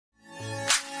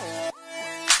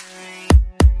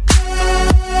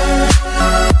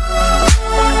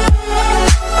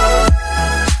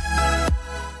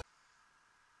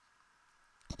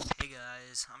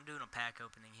pack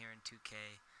opening here in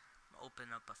 2K. Open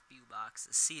up a few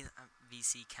boxes, see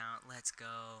VC count. Let's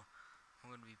go.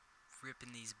 I'm gonna be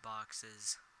ripping these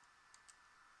boxes.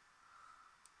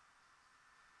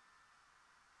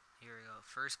 Here we go.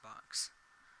 First box.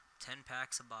 10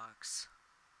 packs a box.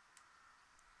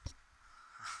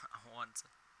 I want some.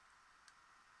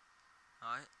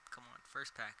 Alright, come on.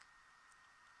 First pack.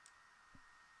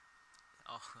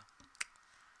 Oh,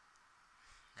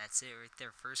 that's it right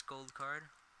there. First gold card.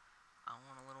 I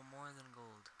want a little more than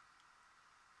gold.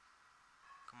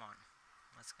 Come on.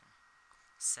 Let's go.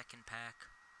 Second pack.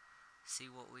 See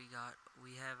what we got.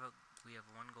 We have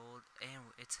one gold,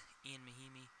 and it's Ian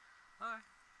Myteam. Alright.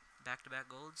 Back-to-back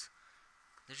golds.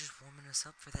 They're just warming us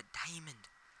up for that diamond.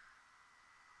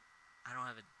 I don't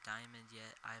have a diamond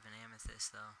yet. I have an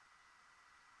amethyst though.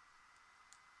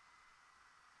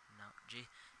 No, yeah,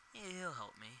 he'll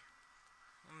help me.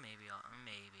 Maybe.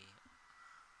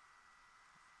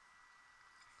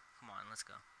 Come on, let's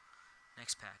go.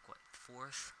 Next pack. What?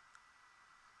 Fourth.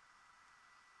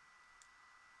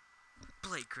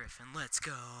 Blake Griffin. Let's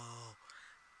go.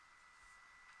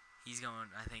 He's going.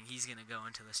 I think he's gonna go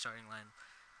into the starting line,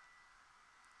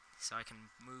 so I can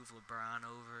move LeBron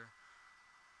over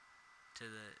to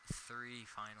the 3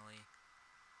 finally.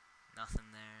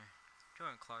 Nothing there.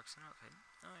 Jordan Clarkson. Okay.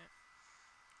 All right.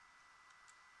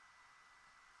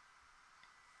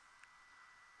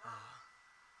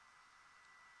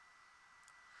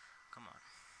 Come on.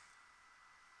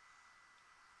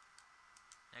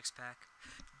 Next pack.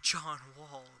 John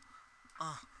Wall.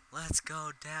 Let's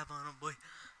go. Dab on him, boy.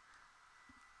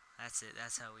 That's it.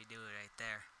 That's how we do it right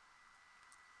there.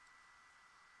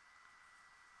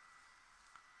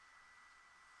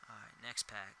 Alright, next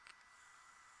pack.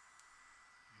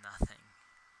 Nothing.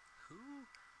 Who?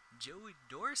 Joey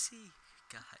Dorsey?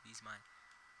 God, he's my...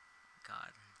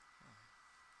 God.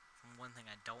 One thing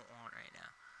I don't want right now.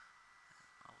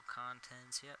 All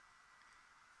contents, yep.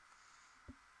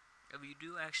 If you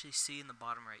do actually see in the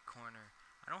bottom right corner,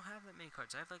 I don't have that many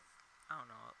cards. I have like, I don't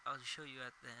know, I'll show you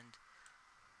at the end.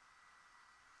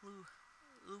 Lou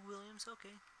Williams,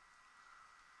 okay.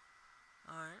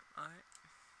 Alright.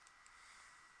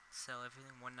 Sell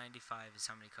everything. 195 is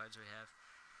how many cards we have.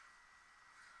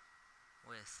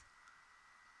 With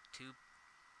two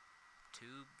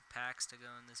packs to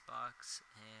go in this box,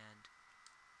 and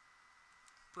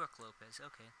Brook Lopez,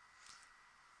 okay.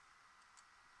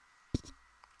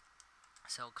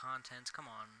 Sell contents, come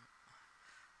on.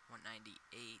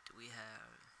 198, we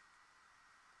have...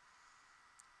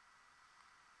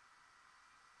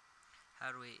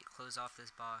 How do we close off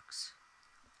this box?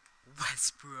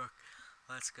 Westbrook,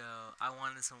 let's go. I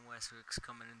wanted some Westbrooks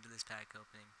coming into this pack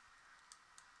opening.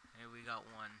 Here we got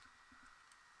one.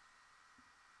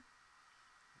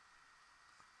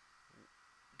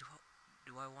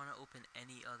 Do I want to open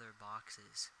any other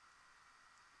boxes?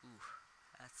 Ooh,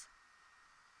 that's...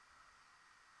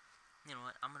 You know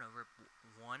what? I'm gonna rip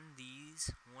one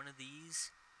of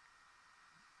these.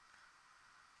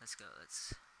 Let's go.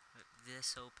 Let's rip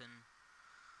this open.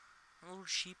 A little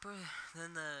cheaper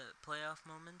than the playoff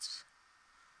moments.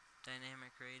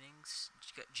 Dynamic ratings.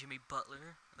 You got Jimmy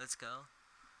Butler. Let's go.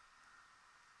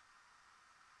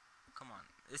 Come on.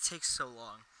 It takes so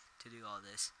long to do all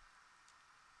this.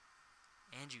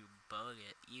 Andrew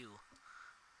Bogut. You.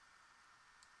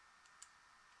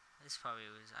 This probably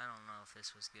was... I don't know if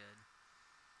this was good.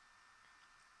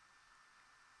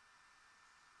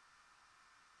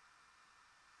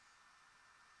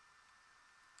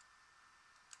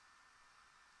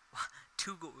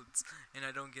 Two golds, and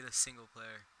I don't get a single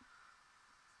player.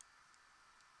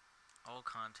 All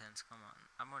contents, come on.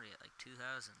 I'm already at like 2,000.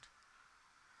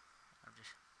 I'm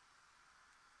just...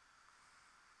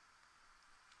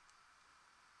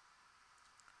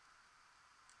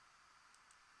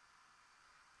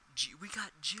 we got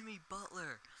Jimmy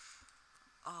Butler.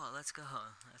 Oh, let's go.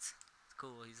 That's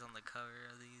cool. He's on the cover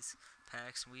of these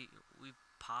packs. We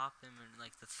pop him in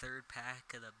like the 3rd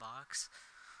pack of the box.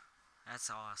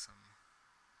 That's awesome.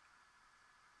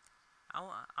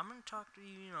 I'm gonna talk to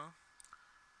you, the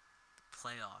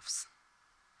playoffs.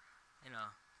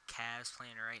 Cavs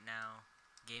playing right now.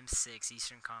 Game 6,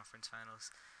 Eastern Conference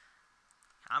Finals.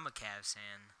 I'm a Cavs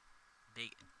fan.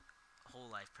 Big,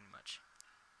 whole life pretty much.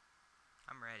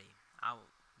 I'm ready.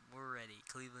 We're ready.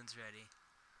 Cleveland's ready.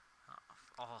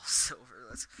 All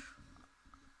silver.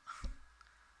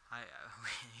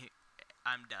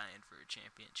 I'm dying for a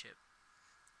championship.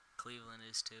 Cleveland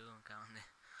is too. I'm counting it.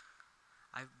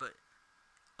 But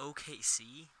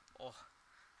OKC, oh,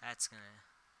 that's gonna...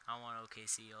 I want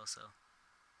OKC also.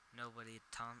 Nobody...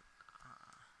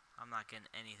 I'm not getting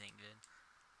anything good.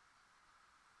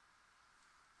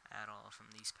 at all from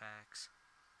these packs.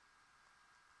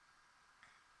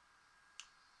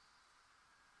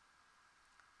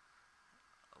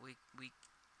 We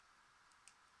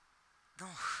no.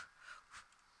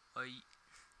 Are you,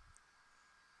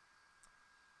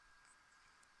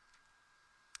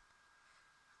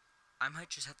 I might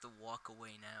just have to walk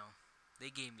away now. They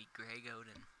gave me Greg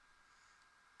Oden.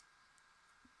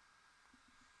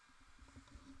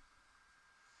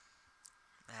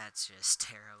 That's just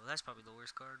terrible. That's probably the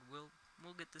worst card.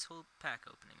 We'll get this whole pack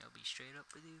opening. I'll be straight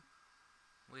up with you.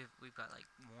 We've got like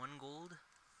 1 gold.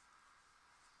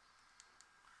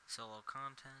 Solo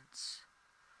contents.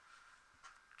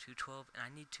 212, and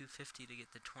I need 250 to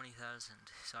get the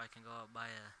 20,000, so I can go out buy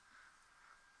a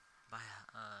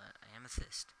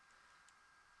amethyst.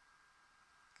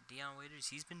 Dion Waiters,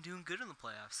 he's been doing good in the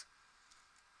playoffs.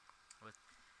 With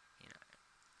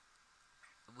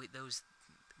with those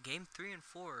game 3 and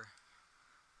 4,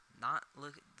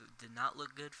 did not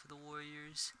look good for the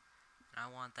Warriors, and I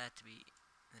want that to be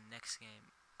the next game.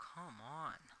 Come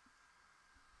on,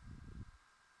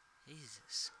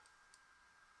 Jesus.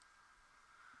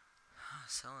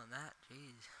 Selling that,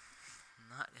 jeez.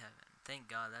 Not having. Thank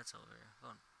God that's over.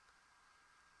 Going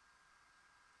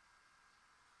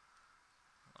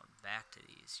back to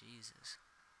these, Jesus.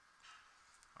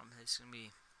 This is gonna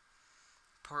be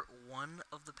part 1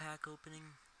 of the pack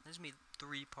opening. There's gonna be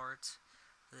 3 parts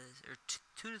of this, or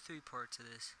 2 to 3 parts of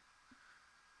this.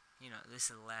 This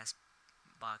is the last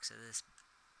box of this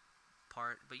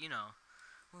part, but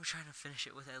we're trying to finish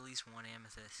it with at least 1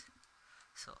 amethyst.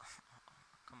 So,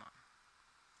 come on.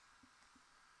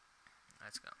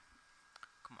 Let's go.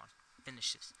 Come on.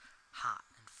 Finish this. Hot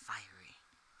and fiery.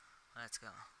 Let's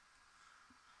go.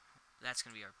 That's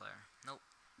going to be our player. Nope.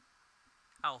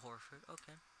 Al Horford.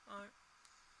 Okay. Alright.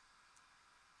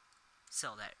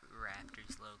 Sell that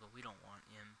Raptors logo. We don't want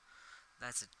him.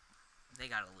 They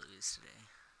got to lose today.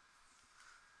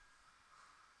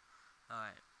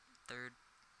 Alright. 3rd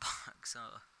box.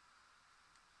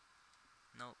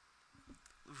 Nope.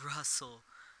 Russell.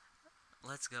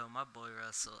 Let's go, my boy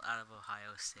Russell out of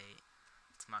Ohio State.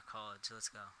 It's my college. Let's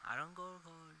go. I don't go to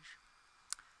college.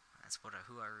 That's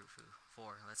who I root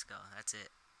for. Let's go. That's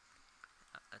it.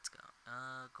 Let's go.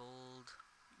 Gold.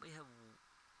 We have.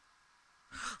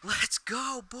 Let's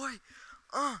go, boy.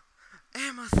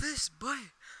 Amethyst, boy.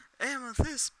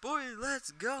 Amethyst, boy. Let's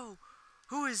go.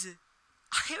 Who is it?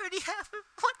 I already have it.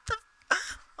 What the?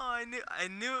 Oh, I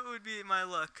knew it would be my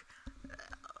luck.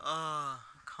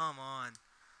 Come on.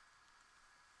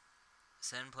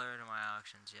 Send player to my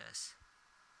auctions, yes.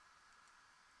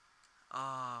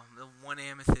 Oh, the 1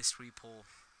 amethyst repull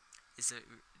is a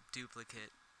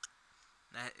duplicate.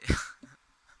 That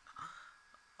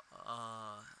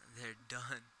they're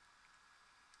done.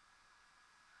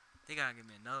 They gotta give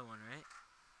me another one, right?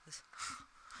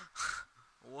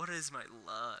 What is my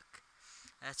luck?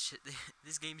 That shit.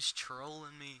 This game's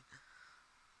trolling me.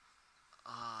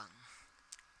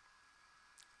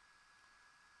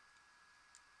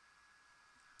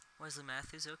 Wesley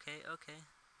Matthews, okay.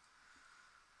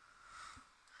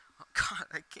 Oh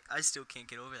God, I still can't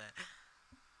get over that.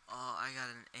 Oh, I got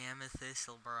an amethyst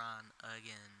LeBron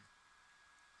again.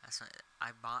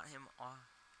 I bought him off.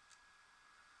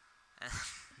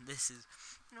 This is,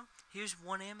 here's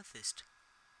 1 amethyst.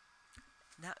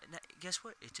 Now, guess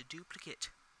what? It's a duplicate.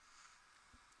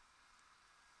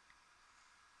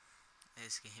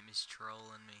 This game is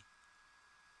trolling me.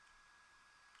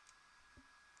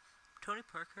 Tony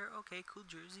Parker, okay, cool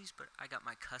jerseys, but I got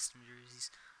my custom jerseys.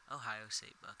 Ohio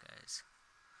State Buckeyes.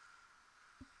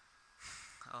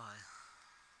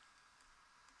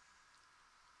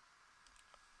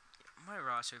 My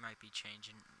roster might be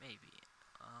changing, maybe.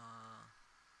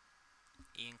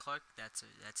 Ian Clark, that's a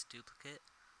duplicate.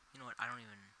 You know what? I don't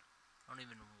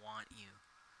even want you.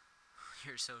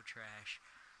 You're so trash.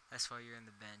 That's why you're in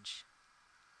the bench.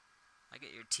 I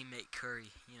get your teammate Curry.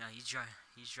 He's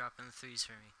dropping the 3s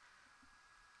for me.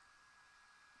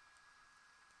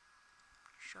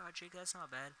 Shajic, that's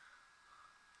not bad.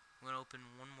 I'm gonna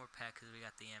open 1 more pack because we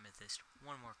got the amethyst.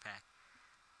 1 more pack.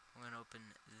 I'm gonna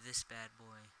open this bad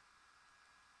boy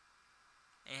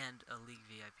and a league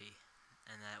VIP,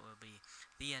 and that will be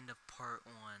the end of part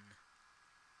 1.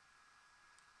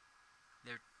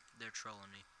 They're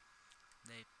trolling me.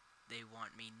 They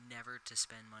want me never to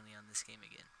spend money on this game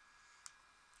again.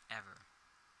 Ever.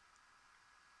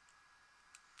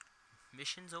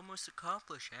 Mission's almost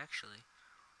accomplished, actually.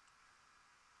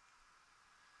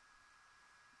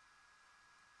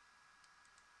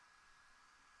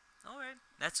 Alright,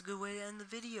 that's a good way to end the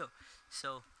video.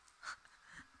 So,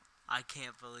 I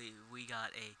can't believe we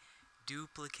got a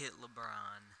duplicate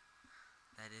LeBron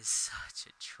That is such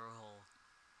a troll.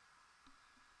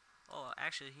 Oh,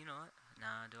 actually, you know what?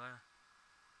 Nah, do I?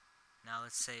 Now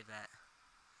let's save that.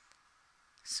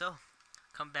 So,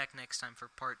 come back next time for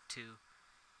part 2.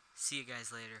 See you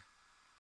guys later.